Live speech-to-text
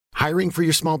Hiring for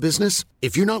your small business?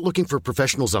 If you're not looking for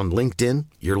professionals on LinkedIn,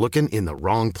 you're looking in the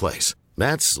wrong place.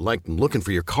 That's like looking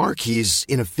for your car keys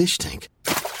in a fish tank.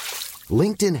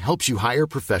 LinkedIn helps you hire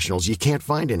professionals you can't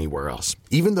find anywhere else,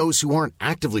 even those who aren't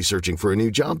actively searching for a new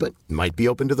job but might be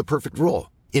open to the perfect role.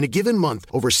 In a given month,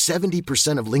 over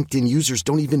 70% of LinkedIn users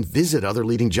don't even visit other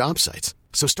leading job sites.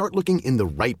 So start looking in the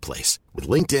right place. With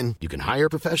LinkedIn, you can hire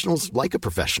professionals like a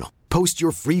professional. Post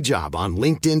your free job on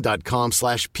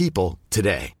linkedin.com/people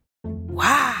today.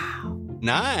 Wow.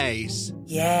 Nice.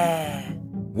 Yeah.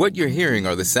 What you're hearing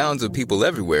are the sounds of people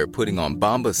everywhere putting on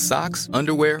Bombas socks,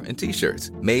 underwear, and T-shirts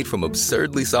made from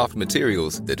absurdly soft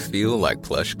materials that feel like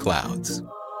plush clouds.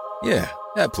 Yeah,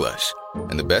 that plush.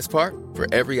 And the best part? For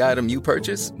every item you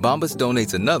purchase, Bombas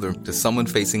donates another to someone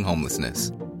facing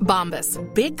homelessness. Bombas.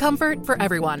 Big comfort for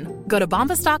everyone. Go to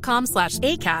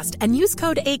bombas.com/ACAST and use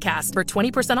code ACAST for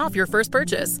 20% off your first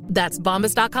purchase. That's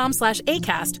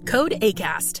bombas.com/ACAST. Code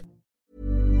ACAST.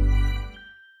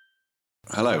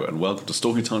 Hello and welcome to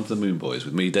Stalking Time for the Moon Boys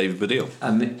with me, David Baddiel.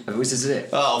 This is it.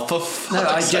 Oh, for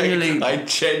fuck's sake. I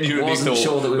genuinely wasn't thought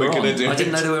sure that we were going to on. do I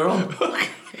didn't know that we were on.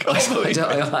 I actually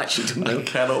didn't know. I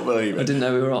cannot believe it. I didn't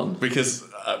know we were on. Because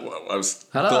I Hello.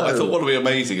 thought what would be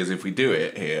amazing is if we do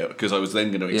it here, because I was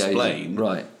then going to explain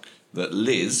that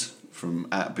Liz from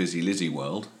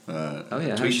 @BusyLizzieWorld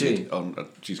tweeted on,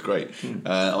 she's great,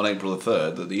 on April the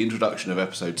 3rd, that the introduction of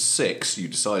episode 6 you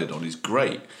decided on is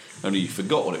great. Only you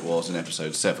forgot what it was in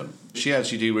episode 7. She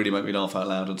actually do really make me laugh out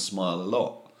loud and smile a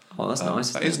lot. Oh, that's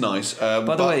nice. That is nice.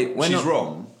 By the way, she's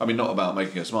wrong. I mean, not about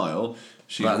making her smile.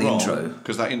 She's about wrong, the intro.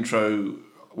 because that intro,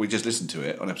 we just listened to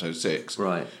it on episode 6.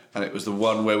 Right. And it was the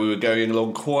one where we were going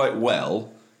along quite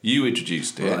well. You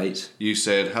introduced it. Right. You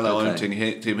said, hello, I'm Tim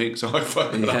Hicks. I'm Tim Hicks. Did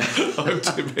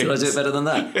I do it better than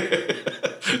that?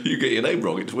 You get your name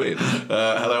wrong, it's weird.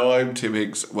 Hello, I'm Tim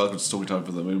Hicks. Welcome to Stalking Time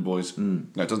for the Moon Boys. No,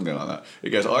 it doesn't go like that.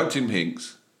 It goes, I'm Tim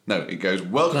Hinks. No, it goes,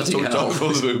 welcome to Stalking Time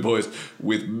for the Moon Boys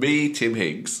with me, Tim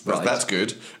Hinks. That's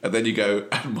good. And then you go,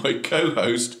 and my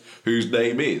co-host, whose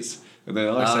name is. And then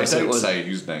I say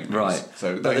whose name is. Right.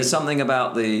 So but there's something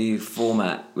about the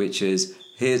format which is,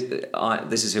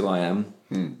 this is who I am,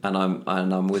 and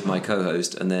I'm with my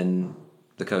co-host, and then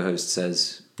the co-host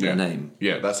says their name.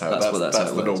 Yeah, that's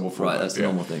the normal format. Right, that's the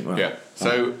normal thing. Right. Yeah.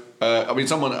 So I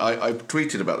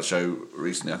tweeted about the show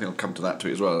recently. I think I'll come to that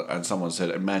tweet as well. And someone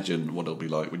said, "Imagine what it'll be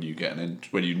like when you get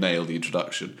when you nail the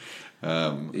introduction."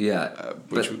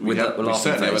 Which we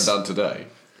certainly haven't done today.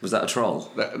 Was that a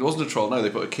troll? It wasn't a troll. No, they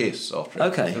put a kiss after it.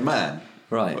 Okay. A man.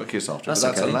 Right. Put a kiss after it. That's But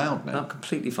that's okay. allowed now. I'm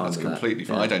completely fine with that. That's completely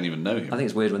fine. Yeah. I don't even know him. I think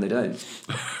it's weird when they don't.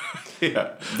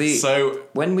 Yeah. So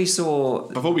when we saw,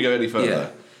 before we go any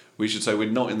further, we should say we're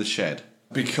not in the shed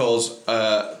because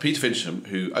Peter Fincham,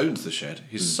 who owns the shed,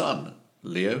 his son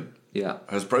Leo,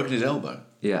 has broken his elbow.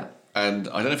 Yeah. And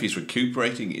I don't know if he's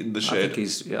recuperating in the shed. I think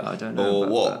he's, I don't know. Or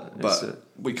what, but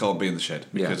we can't be in the shed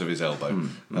because of his elbow.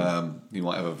 He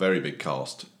might have a very big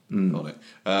cast on it.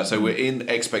 So we're in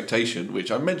Expectation, which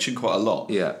I mentioned quite a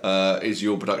lot, is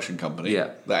your production company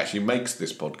that actually makes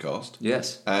this podcast.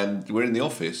 Yes. And we're in the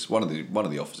office, one of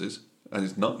the offices, and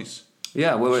it's nice.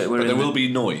 Yeah, but there will be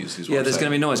noise. Is what there's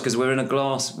going to be noise because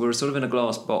we're sort of in a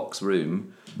glass box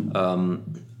room,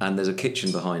 and there's a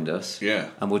kitchen behind us. Yeah,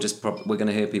 and we're going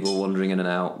to hear people wandering in and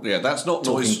out. Yeah, that's not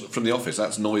noise from the office.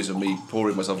 That's noise of me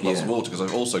pouring myself a glass of water because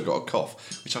I've also got a cough,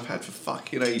 which I've had for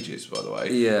fucking ages, by the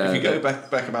way. Yeah, if you go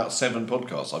back about 7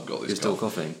 podcasts, I've got this. You're still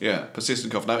coughing. Yeah,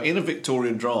 persistent cough. Now, in a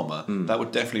Victorian drama, that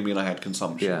would definitely mean I had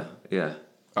consumption. Yeah.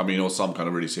 I mean, or some kind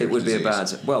of really serious It would be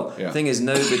disease. a bad... Well, the thing is,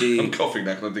 nobody... I'm coughing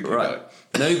now because I'm thinking about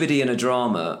it. Nobody in a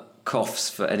drama coughs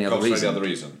for any other reason. For any other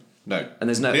reason. No. And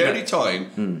there's no... The only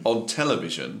time on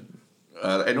television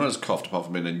anyone has coughed apart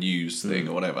from in a news thing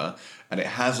or whatever, and it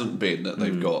hasn't been that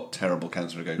they've got terrible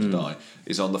cancer and are going to die,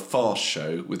 is on the Fast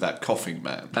Show with that coughing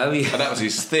man. Oh, yeah. And that was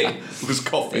his thing, was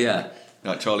coughing. Yeah.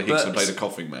 Like Charlie Hickson played a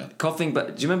coughing man. Coughing,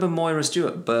 but do you remember Moira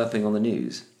Stewart burping on the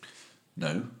news?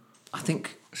 No. I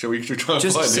think... Shall we try and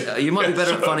find it? You might be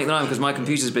better at finding it than I am because my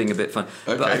computer's being a bit funny.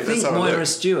 Okay, but I think Moira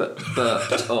Stewart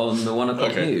burped on the 1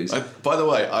 o'clock news. By the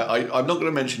way, I'm not going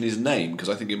to mention his name because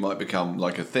I think it might become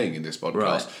like a thing in this podcast.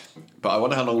 Right. But I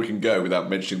wonder how long we can go without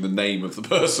mentioning the name of the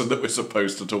person that we're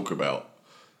supposed to talk about.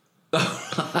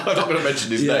 I'm not going to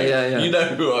mention his name. Yeah. You know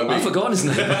who I mean. I've forgotten his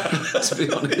name. Let's be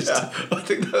honest. I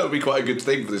think that would be quite a good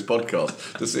thing for this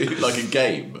podcast to see, like a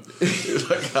game.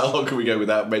 Like, how long can we go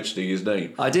without mentioning his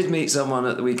name? I did meet someone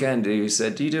at the weekend who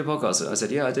said, "Do you do a podcast?" I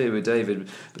said, "Yeah, I do with David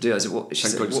Baddiel." I said, "What?" She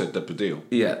Thank God you said Baddiel.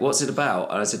 Yeah, what's it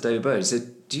about? And I said, "David Bowie." She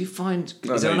said, "Do you find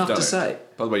is there enough to say?"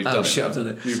 By the way, you've done it. Shit, I've done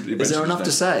it. You've is there enough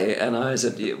to say? And I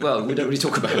said, "Well, we don't really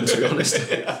talk about him, to be honest."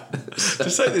 To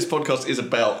say this podcast is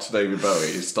about David Bowie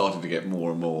is starting to get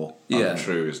more and more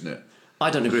untrue, isn't it? I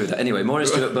don't agree with that. Anyway, Maura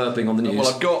Stewart burping on the news. Well,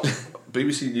 I've got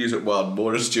BBC News at 1,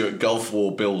 Maura Stewart Gulf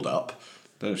War build-up.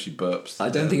 Don't know if she burps. I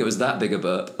don't think it was that big a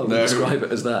burp. I would describe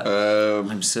it as that.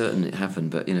 I'm certain it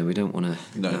happened, but, we don't want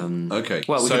to... No. Okay.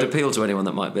 Well, we could appeal to anyone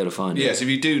that might be able to find it. Yes, if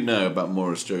you do know about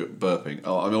Maura Stewart burping,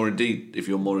 or indeed, if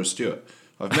you're Maura Stewart.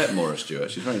 I've met Maura Stewart.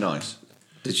 She's very nice.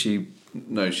 Did she...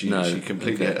 No, she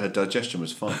completely... Okay. Her digestion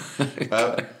was fine.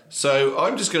 So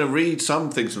I'm just going to read some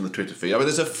things from the Twitter feed. I mean,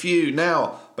 there's a few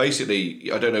now. Basically,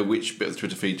 I don't know which bit of the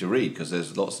Twitter feed to read because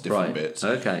there's lots of different bits.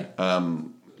 Okay.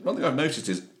 One thing I've noticed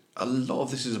is a lot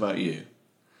of this is about you.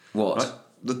 What? Right?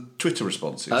 The Twitter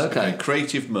responses. Okay.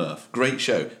 Creative Murph. Great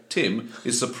show. Tim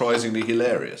is surprisingly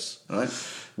hilarious. Right?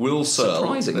 Will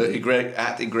Searle,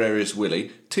 at Egregious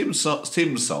Willie. Tim's song,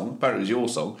 apparently it was your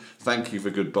song, Thank You for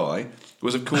Goodbye,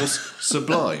 was of course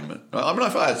sublime. I mean, I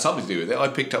thought it had something to do with it. I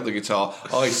picked up the guitar.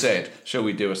 I said, shall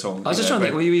we do a song? I was just trying to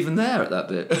think, were you even there at that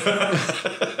bit?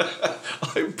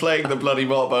 I'm playing the bloody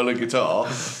Mark Bolan guitar.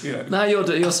 Yeah. Now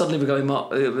you're suddenly becoming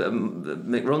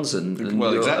Mick Ronson.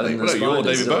 Well, exactly. Your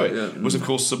David Bowie was, of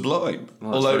course, sublime.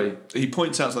 Well, although he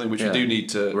points out something which we do need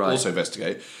to also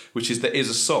investigate, which is there is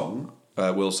a song,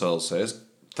 Will Searle says,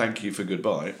 Thank You for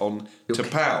Goodbye, on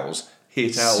T'Pau's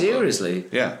hit album. Seriously?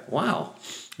 Yeah. Wow.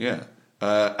 Yeah.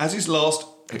 As his last...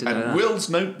 And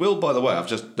Will, by the way, I've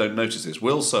just don't notice this,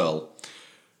 Will Searle,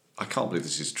 I can't believe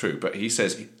this is true, but he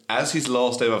says, as his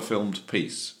last ever filmed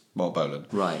piece, Mark Bolan,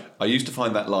 right. I used to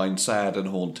find that line sad and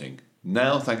haunting.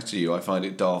 Now, thanks to you, I find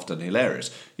it daft and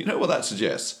hilarious. You know what that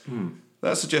suggests?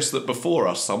 That suggests that before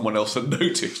us, someone else had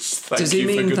noticed. Does he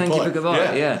mean Thank You for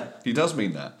Goodbye? Yeah. He does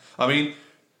mean that. I mean,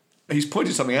 he's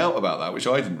pointed something out about that, which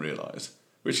I didn't realise,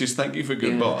 which is Thank You for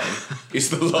Goodbye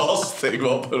is the last thing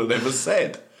Mark Bolan ever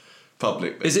said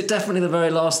publicly. Is it definitely the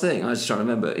very last thing? I was just trying to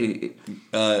remember.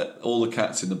 All the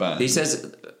cats in the band. He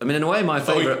says... I mean, in a way, my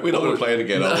favourite... We're not going to play it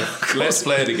again, are we? Let's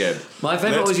play it again. My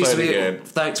favourite always used to be,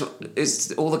 thanks,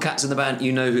 it's all the cats in the band,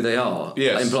 you know who they are.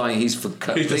 Yes. Implying he's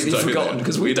completely forgotten,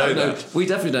 because we don't know. We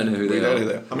definitely don't know who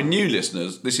they are. I mean, new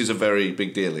listeners, this is a very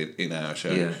big deal in our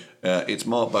show. Yeah. It's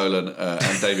Mark Bolan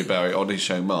and David Bowie on his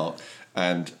show, Mark,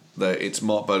 and it's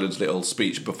Mark Bolan's little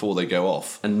speech before they go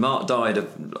off. And Mark died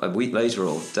a week later,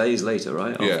 or days later,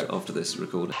 right? After this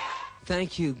recording.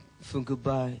 Thank you for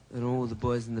goodbye, and all the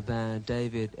boys in the band,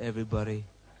 David, everybody,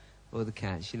 all the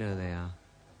cats, you know they are.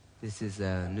 This is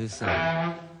a new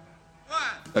song.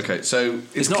 Okay, so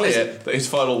it's clear that his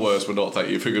final words were not "Thank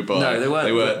you for goodbye." No, they weren't.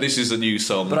 They were. This is a new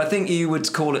song. But I think you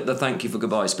would call it the "Thank you for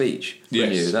goodbye" speech.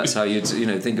 Yes, you? That's how you'd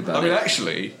think about it. I mean,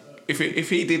 actually, if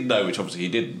he did know, which obviously he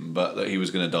didn't, but that he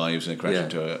was going to die, he was going to crash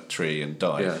into a tree and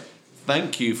die. Yeah.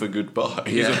 Thank you for goodbye.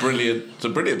 It's a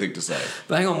brilliant thing to say.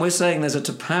 But hang on, we're saying there's a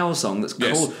T'Pau song that's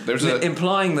called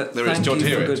implying that Thank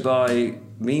You for Goodbye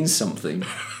means something.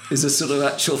 Is a sort of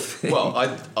actual thing. Well,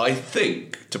 I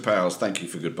think T'Pau's Thank You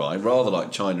for Goodbye, rather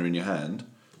like China in Your Hand,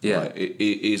 right, it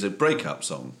is a breakup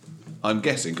song. I'm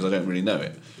guessing because I don't really know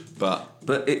it, but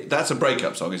that's a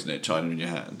breakup song, isn't it? China in Your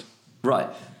Hand. Right,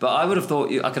 but I would have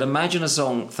thought I could imagine a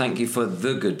song Thank You for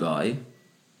the Goodbye.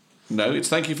 No, it's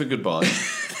Thank You for Goodbye.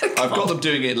 I've got them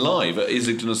doing it live at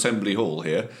Islington Assembly Hall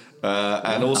here,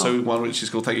 and also one which is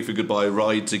called Thank You for Goodbye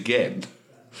Rides Again.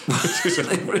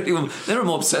 They were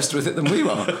more obsessed with it than we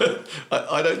were.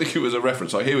 I don't think it was a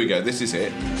reference. Right, here we go. This is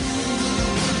it.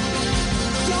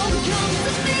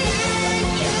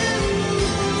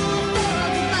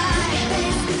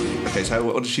 Okay, so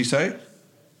what did she say?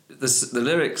 The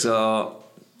lyrics are...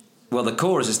 Well, the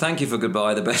chorus is, thank you for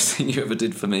goodbye, the best thing you ever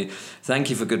did for me. Thank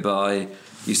you for goodbye,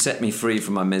 you set me free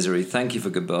from my misery. Thank you for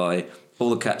goodbye, all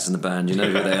the cats in the band, you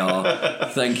know who they are.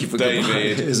 Thank you for David,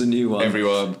 goodbye. Here's a new one.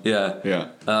 Everyone. Yeah.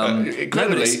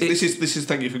 Incredibly, this is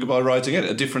Thank You for Goodbye Rides Again,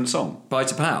 a different song. By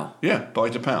T'Pau? Yeah, by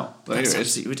T'Pau. That's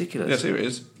absolutely ridiculous. Yes, here it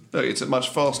is. Look, it's a much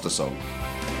faster song.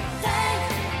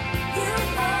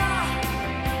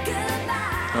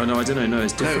 Oh, no, I don't know. No,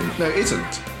 it's different. No, it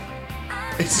isn't.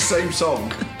 It's the same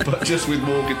song, but just with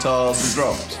more guitars and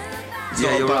drums. It's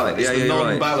not a ballad. It's the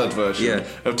non-ballad version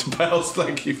of T'Pau's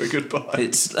Thank You for Goodbye.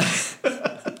 It's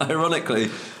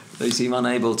ironically, they seem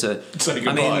unable to say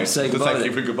goodbye. Say goodbye. Thank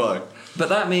you for goodbye. But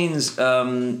that means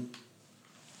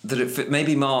that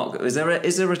maybe Mark... Is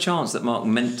there a chance that Mark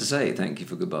meant to say thank you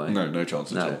for goodbye? No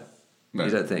chance at all. No.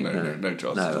 You don't think? No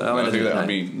chance no. at all. I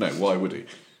mean, no, why would he?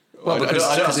 Well, I don't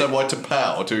understand why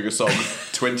T'Pau doing a song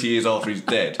 20 years after he's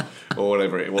dead, or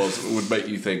whatever it was, would make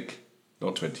you think...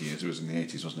 Not 20 years, it was in the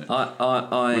 80s, wasn't it?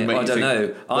 I don't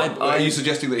know. Are you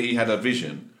suggesting that he had a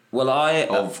vision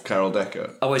of Carol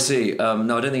Decker? Oh, I see.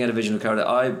 No, I don't think I had a vision of Carol Decker.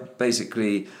 I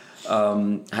basically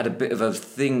had a bit of a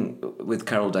thing with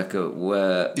Carol Decker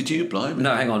where... Did you? Blimey.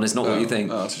 No, hang on, it's not what you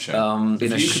think. Oh, that's a shame.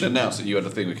 If you could announce that you had a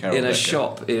thing with Carol Decker... In a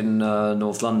shop in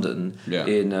North London,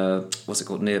 in, what's it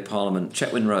called, near Parliament,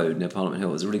 Chetwynd Road, near Parliament Hill,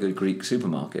 there's a really good Greek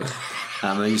supermarket.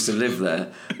 I used to live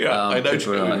there. I know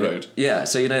Chetwynd Road. Yeah,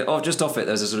 so, just off it,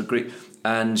 there's a sort of Greek...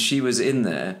 And she was in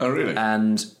there. Oh, really?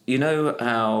 And you know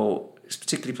how,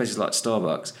 particularly places like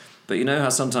Starbucks, but you know how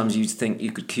sometimes you think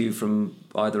you could queue from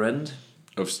either end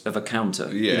of a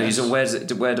counter? Yes.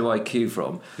 Where do I queue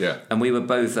from? Yeah. And we were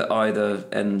both at either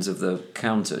ends of the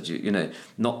counter,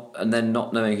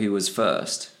 not knowing who was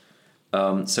first.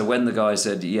 So when the guy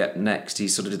said, next, he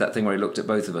sort of did that thing where he looked at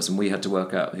both of us and we had to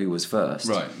work out who was first.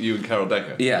 Right, you and Carol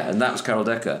Decker. Yeah, and that was Carol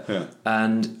Decker. Yeah.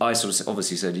 And I sort of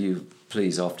obviously said, you,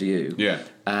 please, after you. Yeah.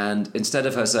 And instead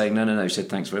of her saying, no, she said,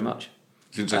 thanks very much.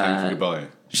 She didn't say thank you for goodbye.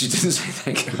 She didn't say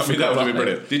thank you. I mean, that would have been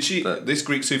brilliant. Did she, this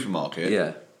Greek supermarket,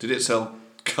 did it sell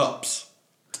cups?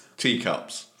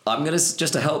 Teacups? I'm going to,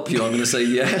 just to help you, I'm going to say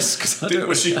yes.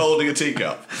 Was she holding a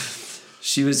teacup?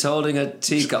 She was holding a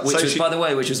teacup, which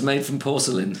was made from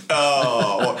porcelain.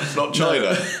 Oh, what, not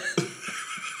China? It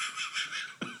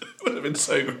would have been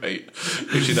so great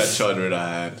if she'd had China in her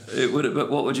hand. It would have,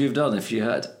 but what would you have done if you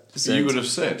had? You would have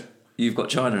said, you've got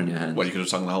China in your hand. Well, you could have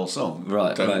sung the whole song.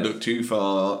 Right, Don't look too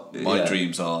far. My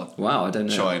dreams are. Wow, I don't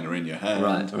know. China in your hand.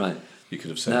 Right. You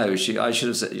could have said. No, I should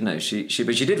have said.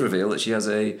 But she did reveal that she has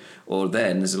this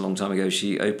is a long time ago.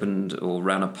 She opened or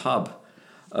ran a pub.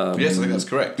 Yes, I think that's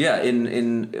correct. Yeah,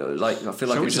 in I feel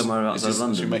like it's somewhere outside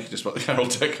London. Should we make it just about the Carol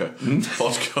Decker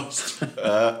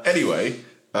podcast? Anyway.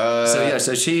 So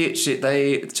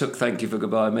they took Thank You for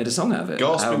Goodbye and made a song out of it.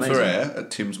 Gasping for air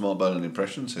at Tim's Mark Bolan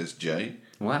impression, says Jay.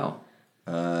 Wow.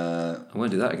 I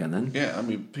won't do that again then. Yeah, I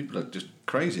mean, people are just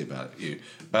crazy about you.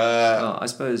 I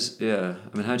suppose, yeah.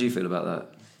 I mean, how do you feel about that?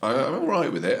 I'm all right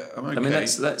with it. I'm okay. I mean,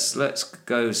 let's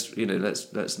go,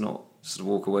 let's not sort of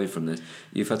walk away from this.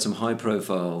 You've had some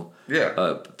high-profile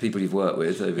people you've worked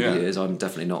with over the years. I'm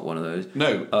definitely not one of those.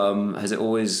 No. Has it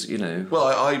always, Well,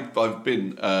 I've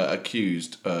been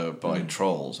accused by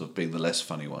trolls of being the less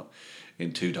funny one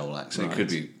in Two Double Acts. Right. It could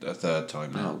be a third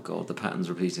time now. Oh, God, the pattern's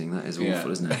repeating. That is awful,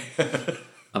 isn't it?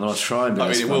 I mean, I'll try and be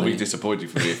less it funny. Will be disappointing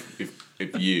for me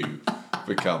if you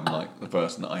become like the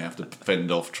person that I have to fend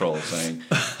off trolls saying,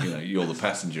 you're the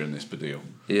passenger in this badil.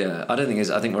 Yeah, I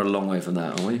think we're a long way from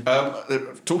that, aren't we?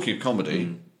 Talking of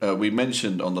comedy, we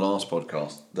mentioned on the last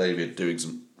podcast David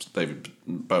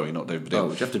Bowie, not David Baddiel. Oh,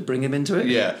 do you have to bring him into it?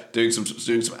 Yeah, doing some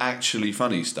actually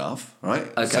funny stuff, right?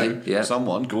 Okay, so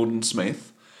someone, Gordon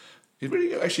Smith,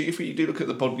 actually, if you do look at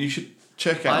the pod, you should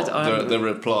check out the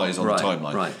replies on the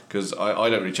timeline, because I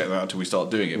don't really check that out until we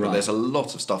start doing it, but there's a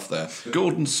lot of stuff there.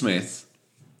 Gordon Smith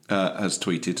has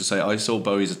tweeted to say, I saw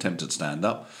Bowie's attempt at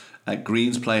stand-up at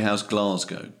Green's Playhouse,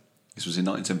 Glasgow. This was in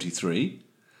 1973,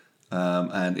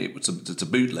 and it's a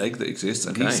bootleg that exists,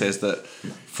 and he says that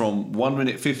from 1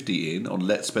 minute 50 in on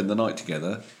Let's Spend the Night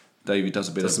Together, David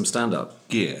does some stand-up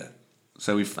gear.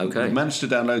 So we've managed to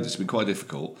download this. It's been quite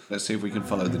difficult. Let's see if we can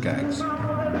follow the gags.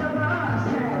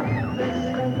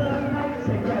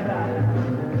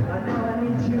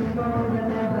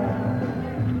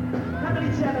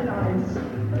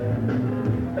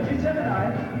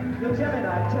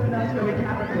 Gemini's going to be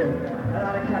Capricorn, and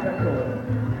I'm a Capricorn.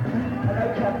 Hello,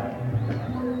 Cap.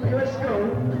 Are you at school?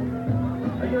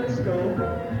 Are you at school?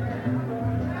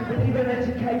 Do you believe in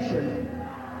education?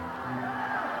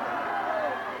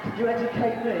 Could you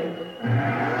educate me?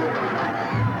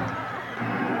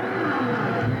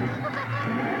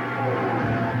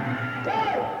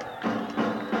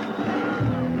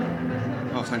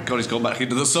 Oh, thank God he's gone back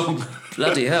into the song.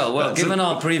 Bloody hell. Well, given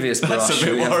our previous brush,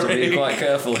 we have to be quite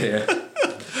careful here.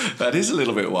 That is a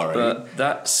little bit worrying. But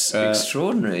that's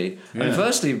extraordinary. Yeah. I mean,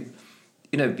 firstly,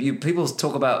 people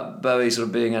talk about Bowie sort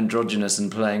of being androgynous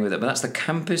and playing with it, but that's the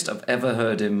campest I've ever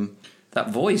heard him. That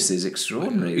voice is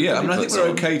extraordinary. Yeah, I mean, I think we're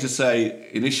okay to say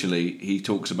initially he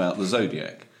talks about the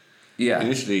zodiac. Yeah.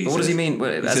 Initially, what does he mean?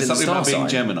 He says something about being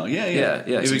Gemini. Yeah.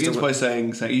 He so begins by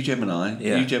saying, you Gemini,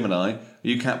 you Gemini,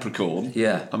 you Capricorn.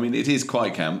 Yeah. I mean, it is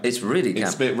quite camp. It's really camp.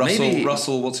 It's a bit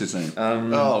Russell, what's his name?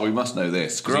 We must know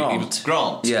this. Grant.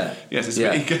 Grant. Yeah. Yes,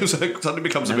 he goes, suddenly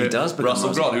becomes a bit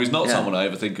Russell Grant, who is not someone I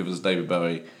ever think of as David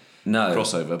Bowie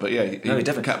crossover. But yeah, he's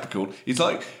definitely Capricorn. He's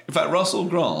like, in fact, Russell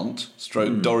Grant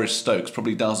 / Doris Stokes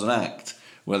probably does an act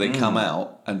where they come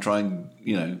out and try and,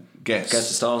 guess the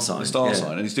star sign. The star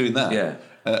sign, and he's doing that. Yeah.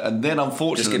 And then,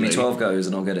 unfortunately... Just give me 12 goes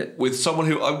and I'll get it. With someone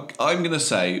who, I'm going to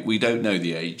say, we don't know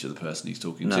the age of the person he's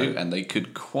talking to, and they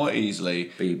could quite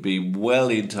easily be well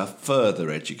into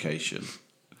further education.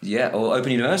 Yeah, or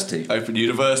Open University. Open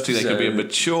University, they could be a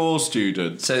mature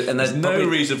student. And there's no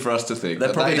reason for us to think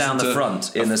they're probably down the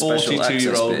front in the special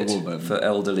access bit woman for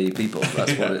elderly people.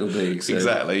 That's what it'll be. So.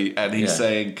 Exactly, and he's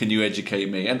saying, "Can you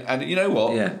educate me?" And you know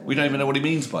what? Yeah. We don't even know what he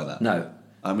means by that. No.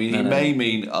 I mean, he may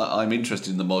mean, I'm interested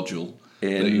in the module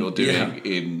that you're doing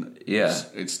in...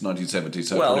 It's 1970s,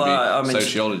 so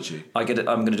sociology. I'm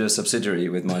going to do a subsidiary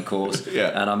with my course,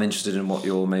 and I'm interested in what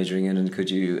you're majoring in, and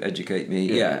could you educate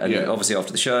me? Obviously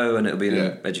after the show, and it'll be in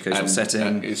an educational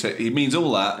setting. He means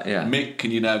all that. Yeah. Mick,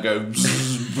 can you now go...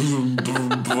 boom,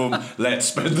 boom, boom, let's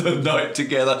spend the night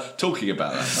together talking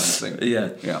about that kind of thing. Yeah.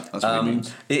 Yeah, that's what he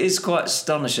means. It is quite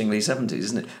astonishingly 70s,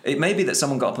 isn't it? It may be that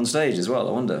someone got up on stage as well,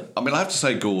 I wonder. I mean, I have to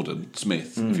say, Gordon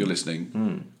Smith, if you're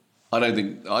listening... I don't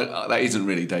think that isn't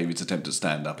really David's attempt at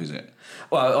stand-up, is it?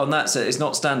 Well, on that set, it's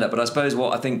not stand-up, but I suppose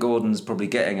what I think Gordon's probably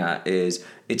getting at is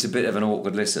it's a bit of an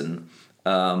awkward listen.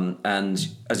 And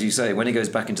as you say, when he goes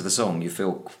back into the song, you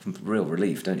feel real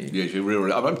relief, don't you? Yeah, you feel real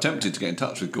relief. I'm tempted to get in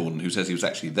touch with Gordon, who says he was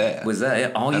actually there. Was there?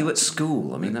 Yeah. Are you at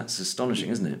school? I mean, that's astonishing,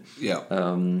 isn't it? Yeah.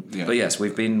 But yes,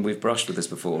 we've brushed with this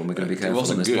before, and we're going to be careful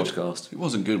on this podcast. It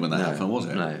wasn't good when that happened, was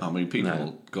it? No. I mean,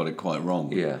 people got it quite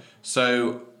wrong. Yeah.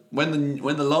 So... When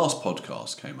the last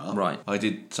podcast came up, right. I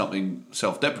did something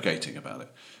self-deprecating about it.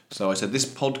 So I said, this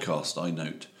podcast, I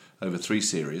note, over 3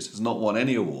 series, has not won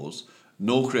any awards,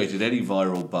 nor created any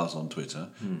viral buzz on Twitter,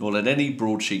 nor led any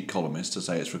broadsheet columnist to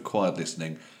say it's required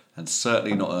listening, and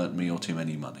certainly not earned me or Tim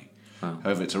any money. Oh.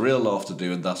 However, it's a real laugh to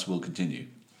do, and thus will continue.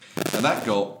 And that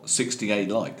got 68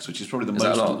 likes, which is probably the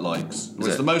most likes.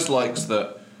 It's the most likes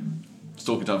that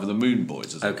Stalking Time for the Moon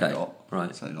Boys has ever got.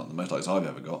 Right. Certainly not the most likes I've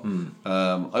ever got.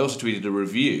 I also tweeted a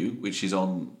review, which is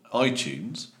on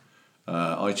iTunes.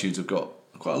 iTunes have got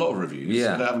quite a lot of reviews.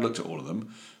 Yeah. I haven't looked at all of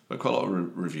them, but quite a lot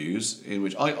of reviews in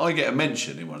which I get a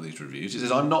mention in one of these reviews. It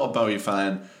says, I'm not a Bowie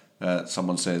fan.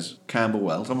 Someone says,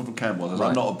 someone from Camberwell says,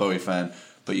 I'm not a Bowie fan,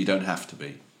 but you don't have to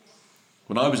be.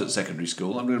 When I was at secondary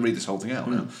school, I'm going to read this whole thing out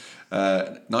now.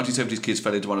 1970s kids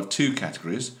fell into one of 2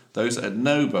 categories, those that had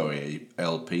no Bowie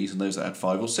LPs and those that had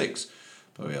 5 or 6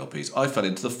 Bowie LPs. I fell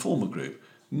into the former group.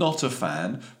 Not a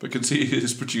fan, but can see he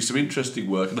has produced some interesting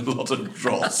work and a lot of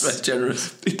dross. That's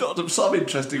generous. Some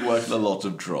interesting work and a lot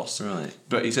of dross. Right.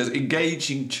 But he says,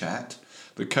 engaging chat.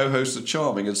 The co-hosts are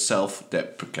charming and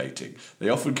self-deprecating. They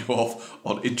often go off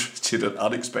on interesting and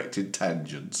unexpected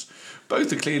tangents.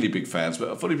 Both are clearly big fans, but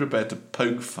are fully prepared to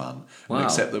poke fun and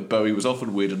accept that Bowie was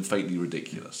often weird and faintly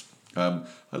ridiculous. I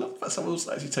love that someone's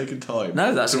actually taken time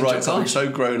to write something so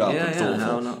grown up and thoughtful.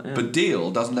 How not, yeah. But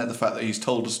Deal doesn't let the fact that he's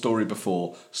told a story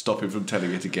before stop him from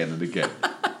telling it again and again.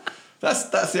 That's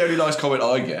the only nice comment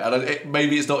I get, and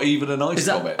maybe it's not even a nice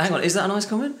comment. Hang on, is that a nice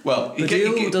comment? Well, he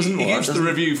gives the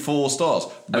review 4 stars.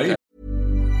 Maybe.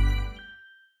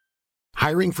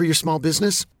 Hiring for your small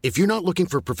business? If you're not looking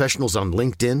for professionals on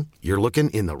LinkedIn, you're looking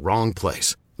in the wrong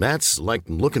place. That's like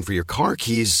looking for your car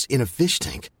keys in a fish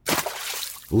tank.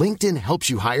 LinkedIn helps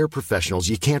you hire professionals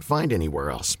you can't find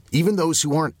anywhere else, even those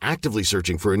who aren't actively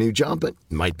searching for a new job but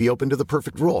might be open to the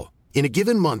perfect role. In a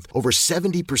given month, over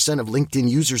 70% of LinkedIn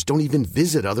users don't even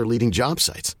visit other leading job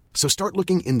sites. So start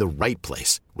looking in the right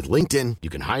place. With LinkedIn, you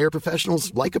can hire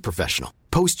professionals like a professional.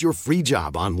 Post your free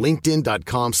job on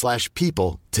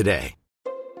linkedin.com/people today.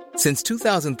 Since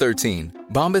 2013,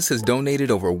 Bombas has donated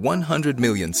over 100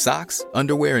 million socks,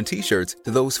 underwear, and T-shirts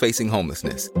to those facing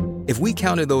homelessness. If we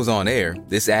counted those on air,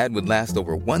 this ad would last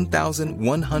over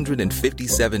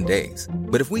 1,157 days.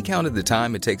 But if we counted the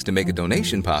time it takes to make a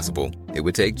donation possible, it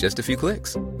would take just a few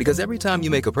clicks. Because every time you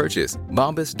make a purchase,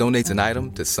 Bombas donates an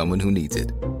item to someone who needs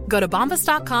it. Go to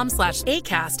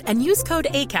bombas.com/ACAST and use code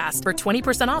ACAST for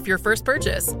 20% off your first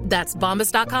purchase. That's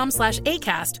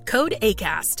bombas.com/ACAST, code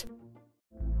ACAST.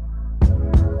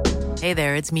 Hey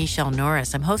there, it's Michelle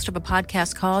Norris. I'm host of a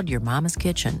podcast called Your Mama's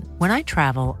Kitchen. When I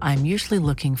travel, I'm usually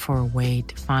looking for a way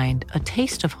to find a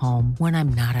taste of home when I'm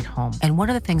not at home. And one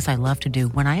of the things I love to do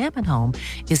when I am at home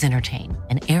is entertain.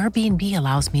 And Airbnb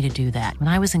allows me to do that. When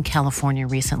I was in California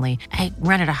recently, I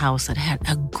rented a house that had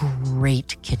a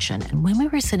great kitchen. And when we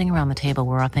were sitting around the table,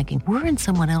 we're all thinking, we're in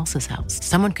someone else's house.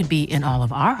 Someone could be in all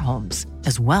of our homes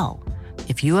as well.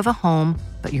 If you have a home,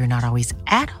 but you're not always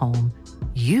at home,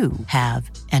 you have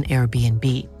an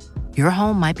Airbnb. Your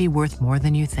home might be worth more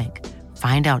than you think.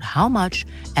 Find out how much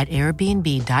at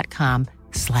airbnb.com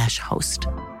BombasSocks.com/host.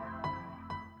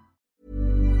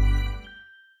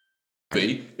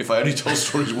 If I only told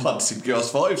stories once, he'd give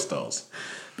us 5 stars.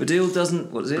 Baddiel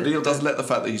doesn't... What is it? Baddiel doesn't let the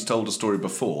fact that he's told a story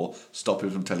before stop him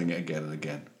from telling it again and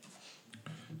again.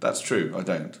 That's true, I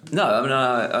don't.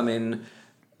 No, I mean,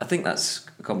 I think that's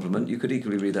a compliment. You could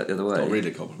equally read that the other way. Not really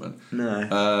a compliment.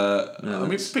 No. I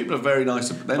mean, people are very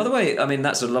nice. By the way, I mean,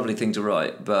 that's a lovely thing to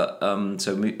write, but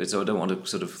so I don't want to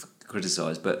sort of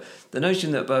criticise, but the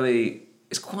notion that Bowie...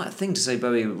 It's quite a thing to say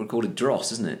Bowie recorded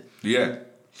Dross, isn't it? Yeah.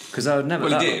 Because I would never...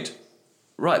 Well, he did.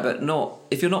 Right, but not...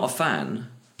 If you're not a fan,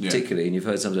 particularly, and you've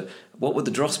heard something... What would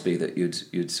the Dross be that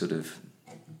you'd sort of...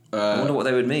 I wonder what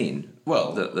they would mean.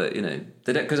 Well... That you know...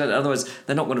 Because otherwise,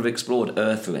 they're not going to have explored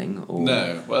Earthling or...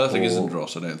 No, well, Earthling isn't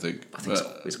Dross, I don't think. I think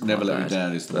it's quite Never bad. Let Me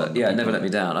Down is the one. Yeah, Never Let Me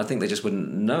Down. I think they just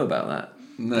wouldn't know about that.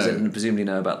 No. Because they presumably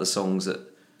know about the songs that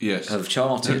have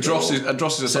charted. And Dross is a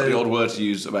slightly odd word to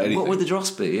use about anything. What would the Dross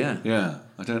be, Yeah,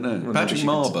 I don't know. Well, Patrick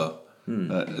Marber,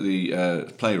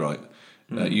 the playwright,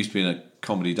 used to be in a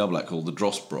comedy double act called The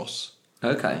Dross Bros.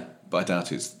 Okay. But I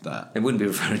doubt it's that. It wouldn't be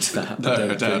referring to that. No,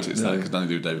 I doubt it's that, because nothing to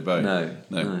do with David Bowie.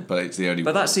 No. But it's the only...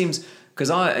 But that seems...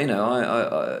 Because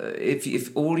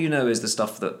if all you know is the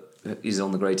stuff that is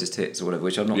on the greatest hits or whatever,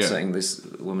 which I'm not saying this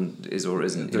woman is or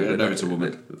isn't. No, it's a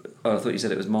woman. I thought you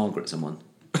said it was Margaret someone.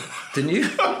 Didn't you?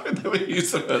 I never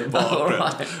used the word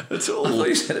Margaret at all. I thought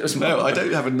you said it was Margaret. No, I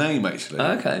don't have a name, actually.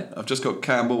 Okay. I've just got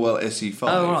Camberwell SE5.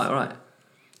 Oh, right.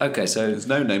 Okay, so... There's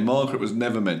no name. Margaret was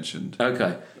never mentioned.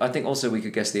 Okay. I think also we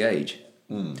could guess the age.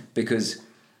 Because...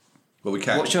 Well, we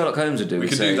can. What Sherlock Holmes would do... We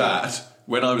can do that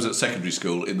when I was at secondary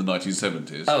school in the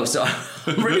 1970s. Oh, so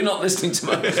I'm really not listening to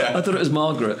my... I thought it was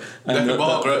Margaret. No,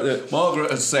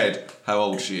 Margaret has said how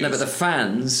old she is. No, but the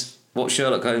fans... What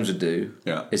Sherlock Holmes would do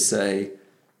is say...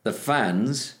 The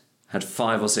fans had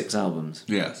 5 or 6 albums.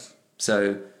 Yes.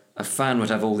 So a fan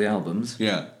would have all the albums.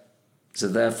 Yeah. So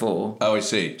therefore... Oh, I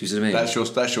see. Do you see what I mean? That's your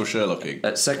Sherlocking.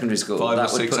 At secondary school, 5 or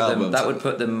 6 albums. That would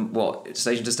put them, what,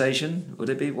 station to station? Would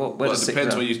it be? Where does it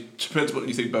depends what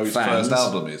you think Bowie's first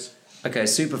album is. Okay,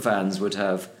 super fans would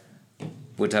have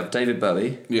David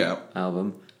Bowie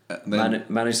album, Man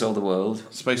Who Sold the World.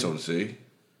 Space Odyssey.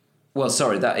 Well,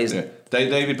 sorry, that is... Yeah.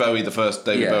 David Bowie, the first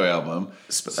David Bowie album.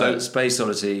 Space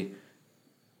Odyssey,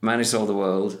 Man Who Sold the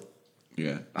World.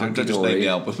 Yeah. Don't just name the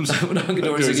albums. Hunky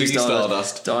Dory, Ziggy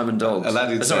Stardust, Diamond Dogs.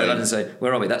 Aladdin Sane.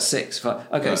 Where are we? That's 6.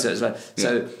 Okay, so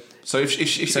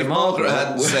if Margaret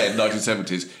hadn't said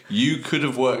 1970s, you could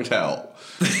have worked out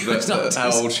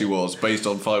how old she was based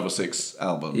on 5 or 6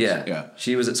 albums. Yeah.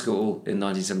 She was at school in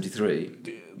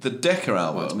 1973. The Decca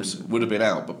albums would have been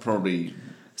out, but probably...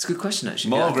 It's a good question, actually.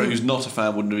 Margaret, who's not a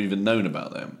fan, wouldn't have even known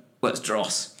about them. Well, it's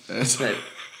Dross. It's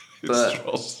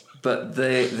Dross. But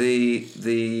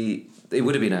it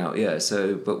would have been out, yeah.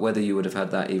 So, but whether you would have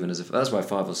had that even as that's why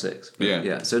 5 or 6. But,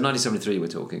 yeah. So 1973, we're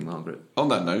talking, Margaret. On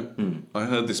that note, I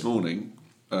heard this morning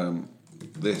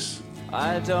this.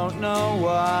 I don't know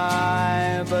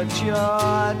why, but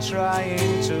you're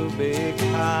trying to be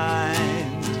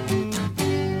kind.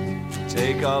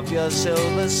 Take off your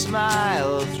silver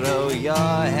smile, throw your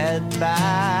head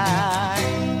back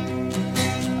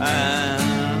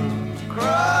and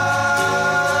cry.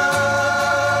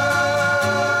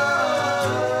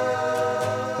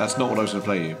 That's not what I was going to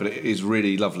play you, but it is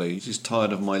really lovely. She's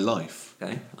tired of my life.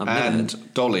 Okay.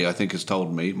 And Dolly, I think, has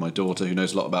told me, my daughter, who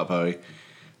knows a lot about Bowie,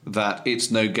 that It's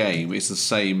No Game. It's the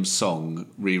same song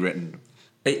rewritten.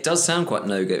 It does sound quite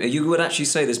No Game. You would actually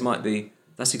say this might be...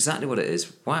 That's exactly what it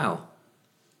is. Wow.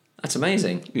 That's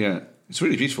amazing. Yeah. It's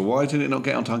really beautiful. Why did it not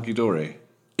get onto Hunky Dory?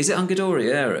 Is it Hunky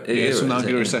Dory era? Yeah, it's from the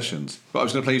Hunky Dory Sessions. But I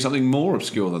was going to play you something more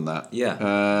obscure than that.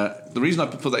 Yeah. The reason I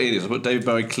put that in is I put David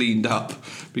Bowie Cleaned Up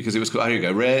because it was called, here you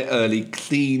go, Rare Early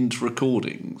Cleaned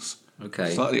Recordings.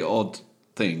 Okay. Slightly odd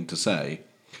thing to say.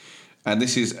 And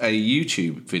this is a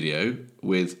YouTube video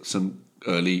with some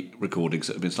early recordings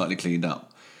that have been slightly cleaned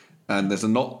up. And there's a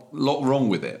lot wrong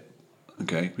with it.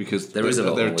 Okay, because there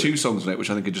are 2 songs on it which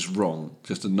I think are just wrong,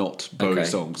 just are not Bowie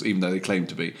songs, even though they claim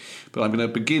to be. But I'm going to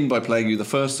begin by playing you the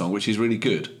first song, which is really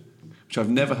good, which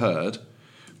I've never heard,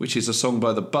 which is a song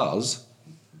by The Buzz.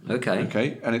 Okay.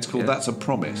 Okay, and it's called That's a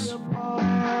Promise.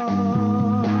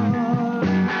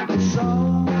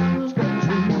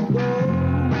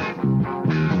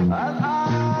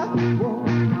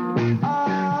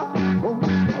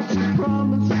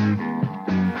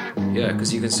 Yeah,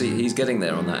 because you can see he's getting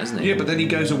there on that, isn't he? Yeah, but then he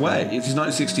goes away. It's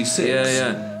 1966.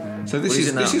 Yeah. So this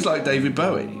is like David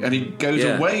Bowie, and he goes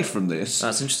away from this.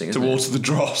 That's interesting. Towards the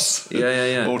dross.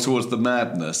 Yeah. Or towards the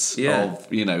madness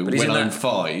of When I'm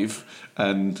 5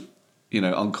 and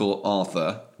Uncle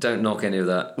Arthur. Don't knock any of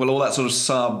that. Well, all that sort of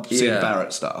Sid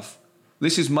Barrett stuff.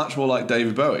 This is much more like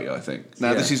David Bowie, I think.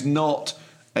 Now, this is not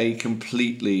a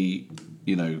completely,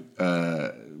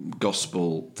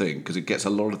 gospel thing, because it gets a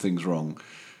lot of things wrong.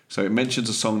 So it mentions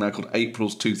a song now called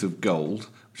April's Tooth of Gold,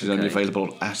 which is only available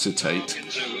on acetate.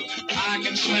 I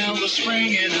can smell the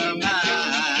spring in her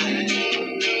mind.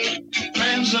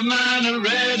 Friends of mine are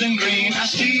red and green. I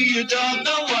see you don't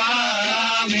know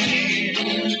why I'm in,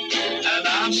 and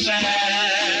I'm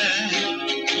sad.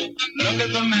 Look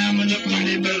at the man with the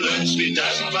pretty balloons, be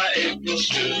dazzled by April's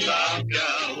Tooth of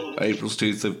Gold. April's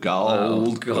Tooth of Gold.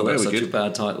 Oh, God, that's such a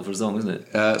bad title for a song, isn't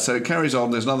it? So it carries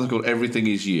on. There's another called Everything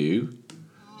Is You.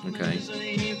 Okay. So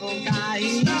these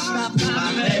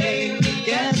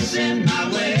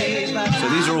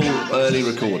are all early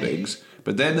recordings,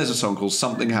 but then there's a song called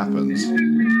Something Happens.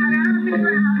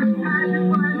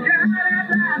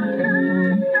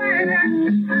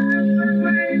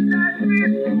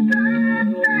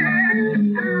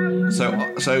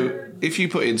 So if you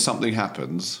put in Something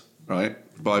Happens, right,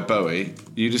 by Bowie,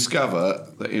 you discover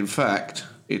that in fact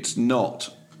it's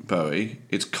not Bowie,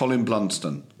 it's Colin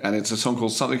Blunstone, and it's a song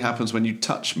called Something Happens When You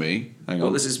Touch Me. Hang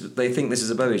on. They think this is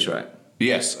a Bowie track?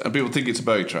 Yes, and people think it's a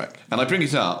Bowie track. And I bring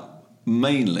it up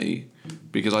mainly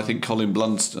because I think Colin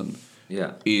Blunstone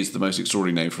is the most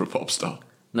extraordinary name for a pop star.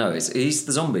 No, he's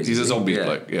the Zombies. He's a Zombies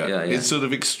bloke, yeah. It's sort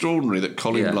of extraordinary that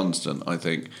Colin Blunstone, I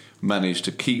think, managed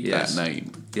to keep that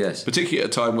name. Yes. Particularly at a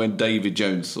time when David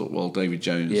Jones thought, well, David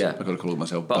Jones, I've got to call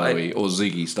myself Bowie, or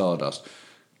Ziggy Stardust.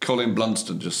 Colin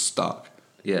Blunstone just stuck.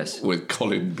 Yes. With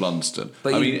Colin Blunstone.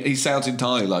 But he sounds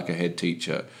entirely like a head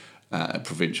teacher at a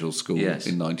provincial school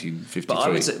in 1953. But I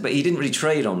would say, but he didn't really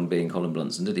trade on being Colin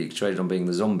Blunstone, did he? He traded on being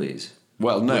the Zombies.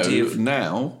 Well, no.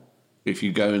 Now, if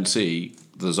you go and see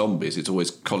the Zombies, it's always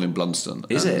Colin Blunstone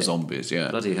and the Zombies. Yeah.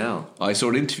 Bloody hell! I saw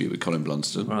an interview with Colin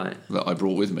Blunstone that I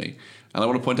brought with me, and I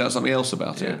want to point out something else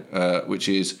about it, which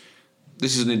is.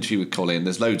 This is an interview with Colin.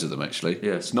 There's loads of them, actually.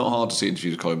 Yes. It's not hard to see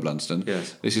interviews with Colin Blunstone.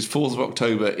 Yes. This is 4th of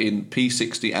October in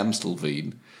P60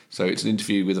 Amstelveen. So it's an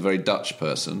interview with a very Dutch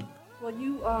person. Well,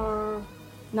 you are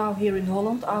now here in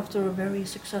Holland after a very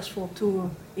successful tour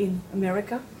in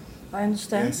America, I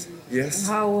understand. Yes.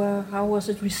 And how was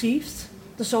it received,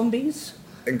 the Zombies?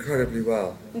 Incredibly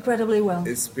well. Incredibly well.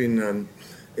 It's been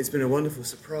a wonderful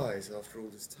surprise after all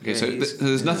this time. Okay, so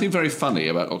there's nothing very funny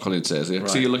about what Colin says. Right.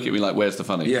 So you look at me like, where's the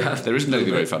funny? Yeah. There isn't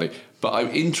anything very funny. But I'm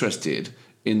interested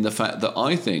in the fact that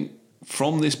I think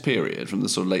from this period, from the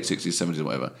sort of late 60s, 70s or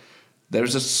whatever, there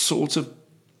is a sort of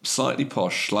slightly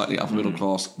posh, slightly upper middle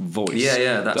class voice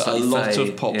that's that a lot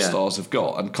of pop stars have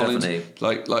got. And Colin's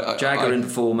like Jagger in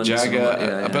performance.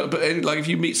 But like if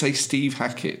you meet, say, Steve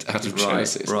Hackett out of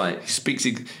Genesis, he speaks.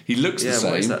 He looks the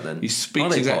same. What is that then? He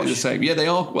speaks exactly the same. Yeah, they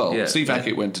are. Well, Steve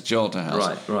Hackett went to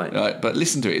Charterhouse. Right. But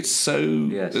listen to it. It's so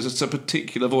there's a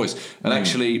particular voice. And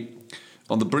actually,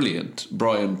 on the brilliant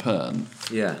Brian Pern.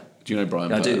 Yeah. Do you know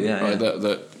Brian Pern? I do. Yeah.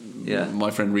 That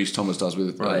my friend Rhys Thomas does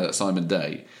with Simon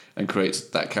Day. And creates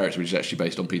that character which is actually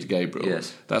based on Peter Gabriel.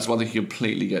 Yes. That's one thing he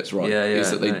completely gets right. Is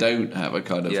that they don't have a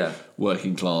kind of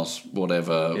working class,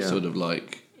 whatever, sort of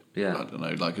like, I don't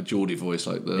know, like a Geordie voice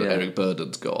like the Eric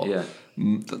Burden's got. Yeah.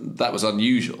 That was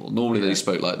unusual. Normally they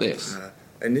spoke like this.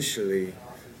 Initially,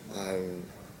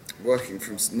 working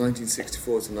from 1964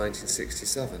 to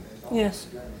 1967. Yes.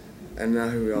 And now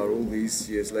here we are, all these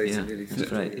years later, nearly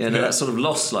 50 years. Yeah, no, that's sort of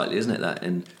lost slightly, isn't it? That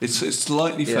it's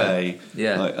slightly fey.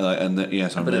 Yeah.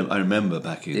 I remember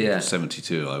back in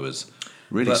 '72, I was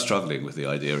really struggling with the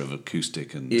idea of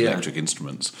acoustic and electric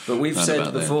instruments. But we've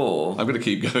said before, I'm going to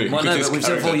keep going. Well, no, but we've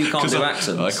said before you can't do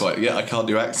accents. I can't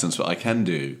do accents, but I can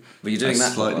do. But you're doing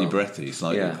that slightly breathy,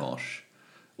 slightly posh.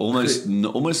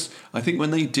 Almost. I think when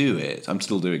they do it, I'm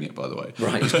still doing it, by the way.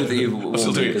 Right, it's good that you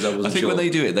warned me because I wasn't sure. I think when they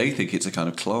do it, they think it's a kind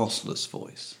of classless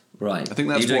voice. Right. I think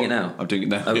that's doing it now? I'm doing it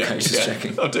now. Okay, just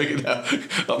checking. I'm doing it now.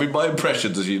 I mean, my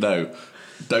impressions, as you know,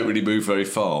 don't really move very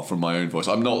far from my own voice.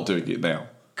 I'm not doing it now.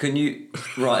 Can you?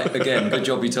 Right. Again, good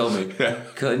job you told me. Yeah.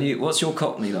 Can you? What's your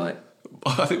Cockney like?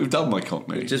 I think we've done my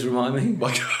Cockney. Just remind me.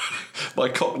 My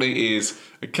Cockney is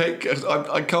a cake.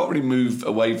 I can't really move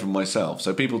away from myself.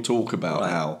 So people talk about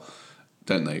how,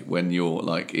 don't they, when you're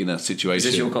like in a situation. Is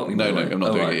this your Cockney? No, I'm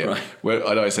not doing it yet. Right. Where,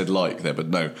 I know I said like there, but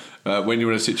no. When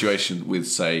you're in a situation with,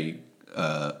 say,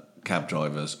 cab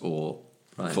drivers or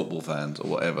football fans or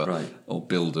whatever, or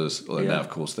builders, although now of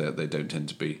course they don't tend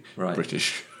to be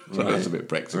British. So that's a bit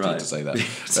Brexity to say that.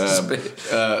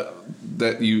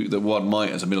 That one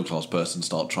might, as a middle class person,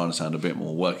 start trying to sound a bit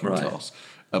more working class.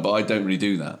 But I don't really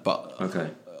do that. But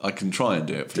I can try and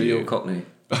do it for you. Do your Cockney.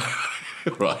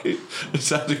 Right. It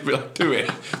sounds a bit like, do it.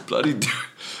 Bloody do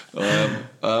it.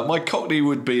 My Cockney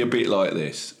would be a bit like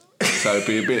this. So it'd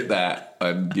be a bit that,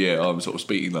 and yeah, I'm sort of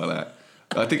speaking like that.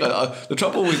 I think the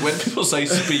trouble with when people say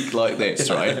speak like this,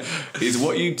 right, is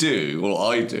what you do,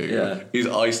 or I do, is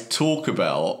I talk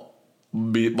about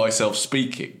myself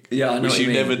speaking, which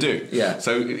you never do. Yeah.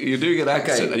 So you're doing an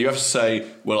accent, and you have to say,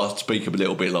 "Well, I speak a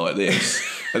little bit like this,"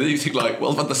 and then you think, like,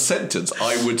 "Well, but the sentence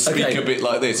I would speak a bit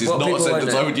like this is not a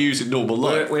sentence I would use in normal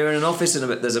life." We're in an office, and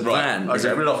there's a van.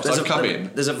 Okay, we're in an office. I've come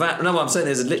in. There's a van. No, I'm saying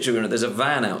there's a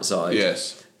van outside.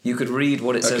 Yes. You could read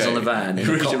what it says on the van.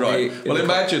 Right. Well,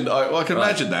 imagine. I can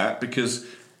imagine that because.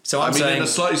 So I'm saying, in a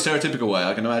slightly stereotypical way,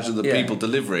 I can imagine that people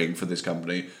delivering for this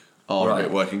company are a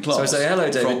bit working class. So I say,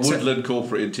 hello, David. From Woodland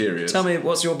Corporate Interiors. Tell me,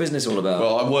 what's your business all about?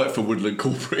 Well, I work for Woodland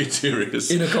Corporate Interiors.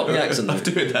 In a Cockney accent, I'm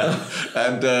doing that.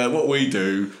 And what we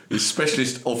do is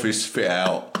specialist office fit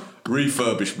out,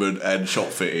 refurbishment and shop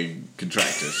fitting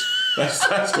contractors.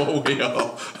 That's what we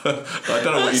are. I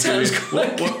don't know what you do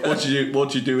here. What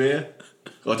do you do here?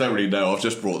 I don't really know. I've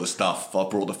just brought the stuff. I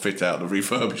brought the fit out, the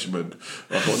refurbishment.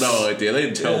 I've got no idea. They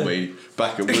didn't tell me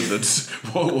back at Woodlands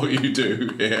what you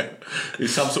do here.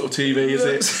 It's some sort of TV, is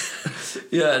it?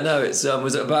 Yeah, no. It's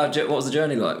was it about what was the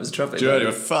journey like? Was the traffic? Journey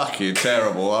was fucking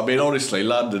terrible. I mean, honestly,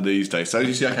 London these days. So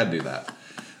you see, I can do that.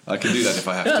 I can do that if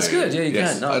I have to. That's good. Yeah, you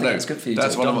can. No, I think it's good for you.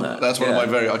 That's one of my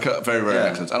very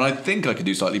accents, and I think I could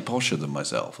do slightly posher than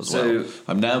myself as well.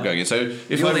 I'm now going in. So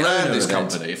if I ran this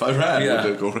company,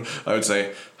 Woodland, I would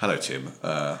say, "Hello, Tim.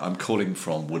 I'm calling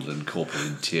from Woodland Corporate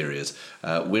Interiors.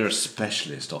 We're a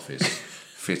specialist office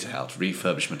fit out,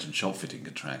 refurbishment, and shop fitting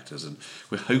contractors, and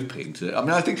we're hoping to." I mean,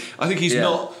 I think he's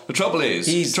not. The trouble is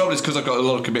because I've got a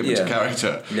lot of commitment to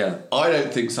character. Yeah, I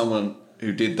don't think someone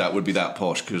who did that would be that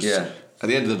posh because. Yeah. At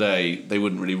the end of the day, they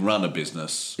wouldn't really run a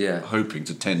business hoping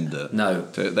to tender. No.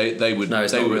 They would... No,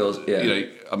 it's not real... Yeah. You know,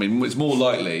 I mean, it's more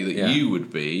likely that you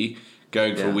would be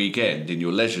going for a weekend in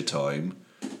your leisure time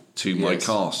to my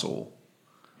castle.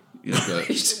 You know,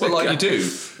 like you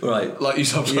do. Right. Like you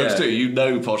sometimes do. You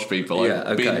know posh people.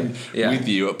 I've been with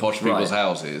you at posh people's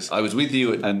houses. I was with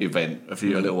you at an event a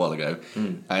little while ago,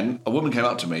 and a woman came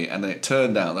up to me, and then it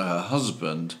turned out that her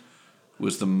husband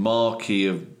was the Marquis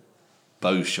of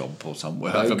Beauchamp or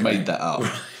somewhere. I've made that up.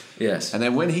 Yes. And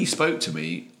then when he spoke to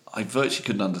me, I virtually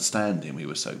couldn't understand him. He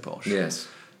was so posh. Yes.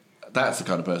 That's the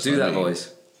kind of person. Do that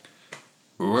voice.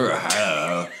 I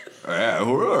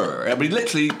mean,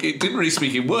 literally, it didn't really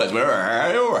speak in words. I mean,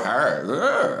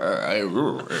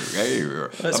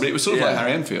 it was sort of like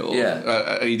Harry Enfield.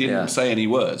 Yeah. He didn't say any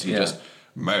words. He just...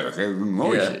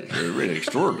 really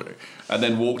extraordinary. And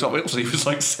then walked up. Also, he was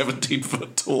like 17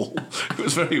 foot tall. It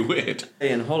was very weird.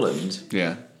 In Holland,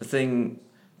 the thing,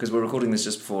 because we're recording this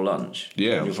just before lunch.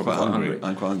 Yeah, you're quite hungry.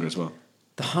 I'm quite hungry as well.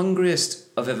 The hungriest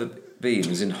I've ever been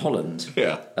was in Holland.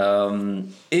 Yeah.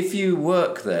 If you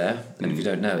work there, and if you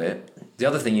don't know it, the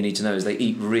other thing you need to know is they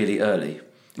eat really early.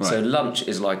 Right. So lunch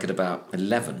is like at about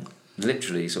 11.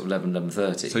 Literally sort of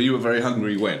 11:30. So you were very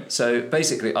hungry when? So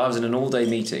basically I was in an all-day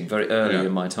meeting very early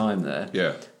in my time there.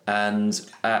 Yeah. And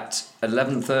at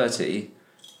 11:30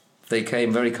 they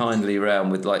came very kindly around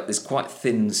with like this quite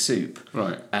thin soup.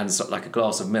 Right. And sort of like a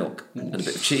glass of milk and a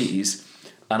bit of cheese.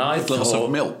 And I thought... A glass of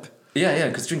milk? Yeah,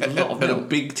 because drink a lot of milk. At a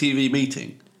big TV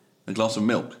meeting? A glass of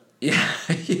milk? Yeah.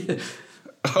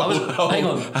 Hang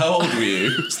on. How old were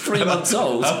you? I was 3 months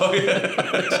old. Oh, yeah.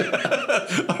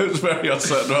 I was very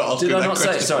uncertain about asking that question. Did I not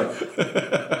say? Sorry.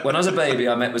 When I was a baby,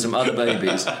 I met with some other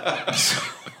babies.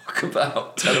 Talk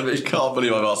about television. I can't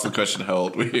believe I've asked the question, how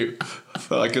old were you?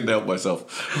 I couldn't help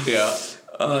myself. Yeah.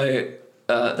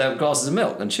 There were glasses of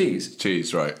milk and cheese.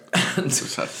 Cheese, right.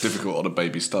 It's difficult on a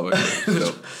baby's stomach.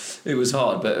 It was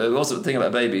hard, but also the thing about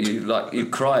a baby, you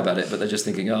cry about it, but they're just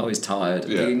thinking, oh, he's tired.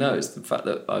 Yeah. Thinking, no, it's the fact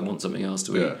that I want something else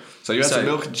to eat. So you had some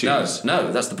milk and cheese?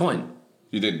 No, that's the point.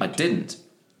 You didn't? I didn't.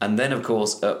 And then, of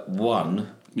course, at 1...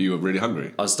 You were really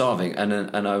hungry? I was starving, and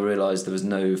I realised there was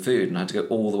no food, and I had to go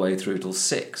all the way through till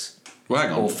 6. Well,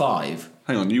 hang on. Or 5.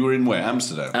 Hang on, you were in where?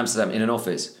 Amsterdam? Amsterdam, in an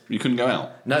office. You couldn't go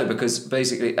out? No, because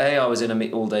basically, A, I was in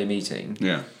an all-day meeting.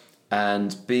 Yeah.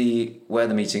 And B, where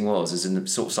the meeting was is in the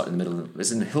sort of slightly in the middle of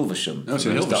it's in Hilversum. Oh, it's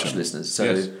in Hilversum. Dutch listeners,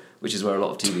 so which is where a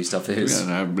lot of TV stuff is. Yeah,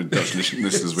 how many Dutch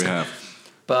listeners we have.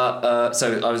 But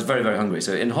so I was very, very hungry.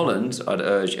 So in Holland, I'd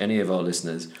urge any of our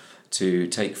listeners to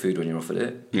take food when you're offered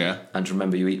it. Yeah. And to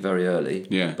remember you eat very early.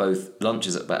 Yeah. Both lunch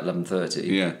is at about 11:30.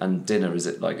 Yeah. And dinner is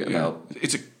at like about.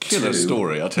 It's a killer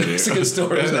story, I'll tell you. It's a good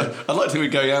story, isn't it? I'd like to think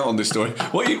we're going out on this story.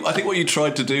 I think what you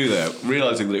tried to do there,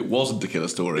 realising that it wasn't a killer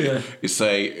story, is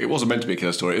say it wasn't meant to be a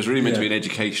killer story. It was really meant to be an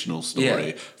educational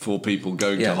story for people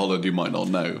going to Holland who might not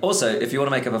know. Also, if you want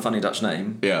to make up a funny Dutch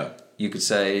name, you could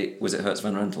say, was it Hertz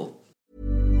van Rentel?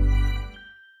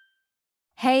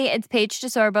 Hey, it's Paige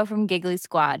DeSorbo from Giggly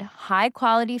Squad. High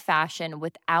quality fashion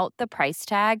without the price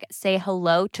tag. Say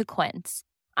hello to Quince.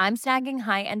 I'm snagging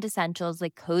high-end essentials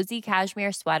like cozy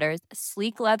cashmere sweaters,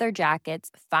 sleek leather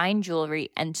jackets, fine jewelry,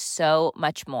 and so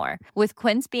much more. With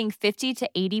Quince being 50 to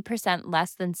 80%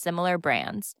 less than similar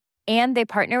brands. And they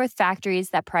partner with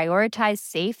factories that prioritize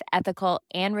safe, ethical,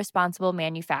 and responsible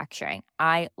manufacturing.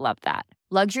 I love that.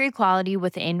 Luxury quality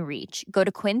within reach. Go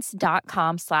to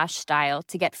quince.com/style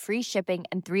to get free shipping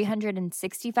and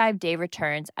 365-day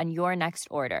returns on your next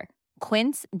order.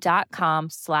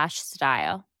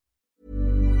 Quince.com/style.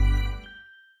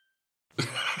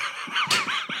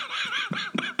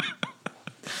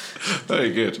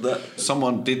 Very good.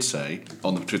 Someone did say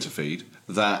on the Twitter feed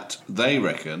that they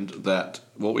reckoned that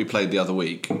what we played the other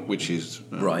week, which is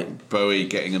Bowie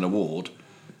getting an award,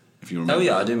 if you remember. Oh,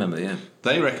 yeah, I do remember, yeah.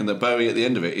 They reckon that Bowie, at the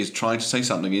end of it, is trying to say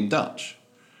something in Dutch.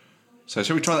 So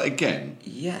shall we try that again?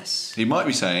 Yes. He might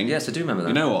be saying... Yes, I do remember that.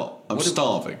 You know what? I'm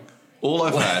starving. All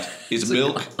I've had is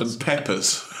milk and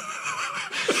peppers.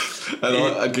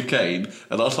 and cocaine,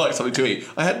 and I'd like something to eat.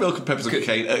 I had milk and peppers and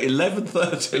cocaine at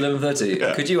 11:30. 11:30?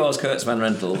 Yeah. Could you ask Kurtz Van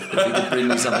Rentel if he could bring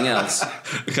me something else?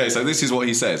 Okay, so this is what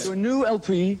he says. Your new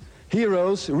LP,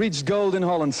 Heroes, reached gold in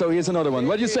Holland, so here's another one.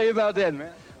 What do you say about that,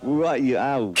 man? Right, you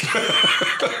out.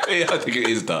 Yeah, I think it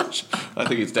is Dutch. I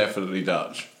think it's definitely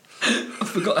Dutch. I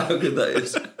forgot how good that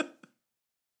is.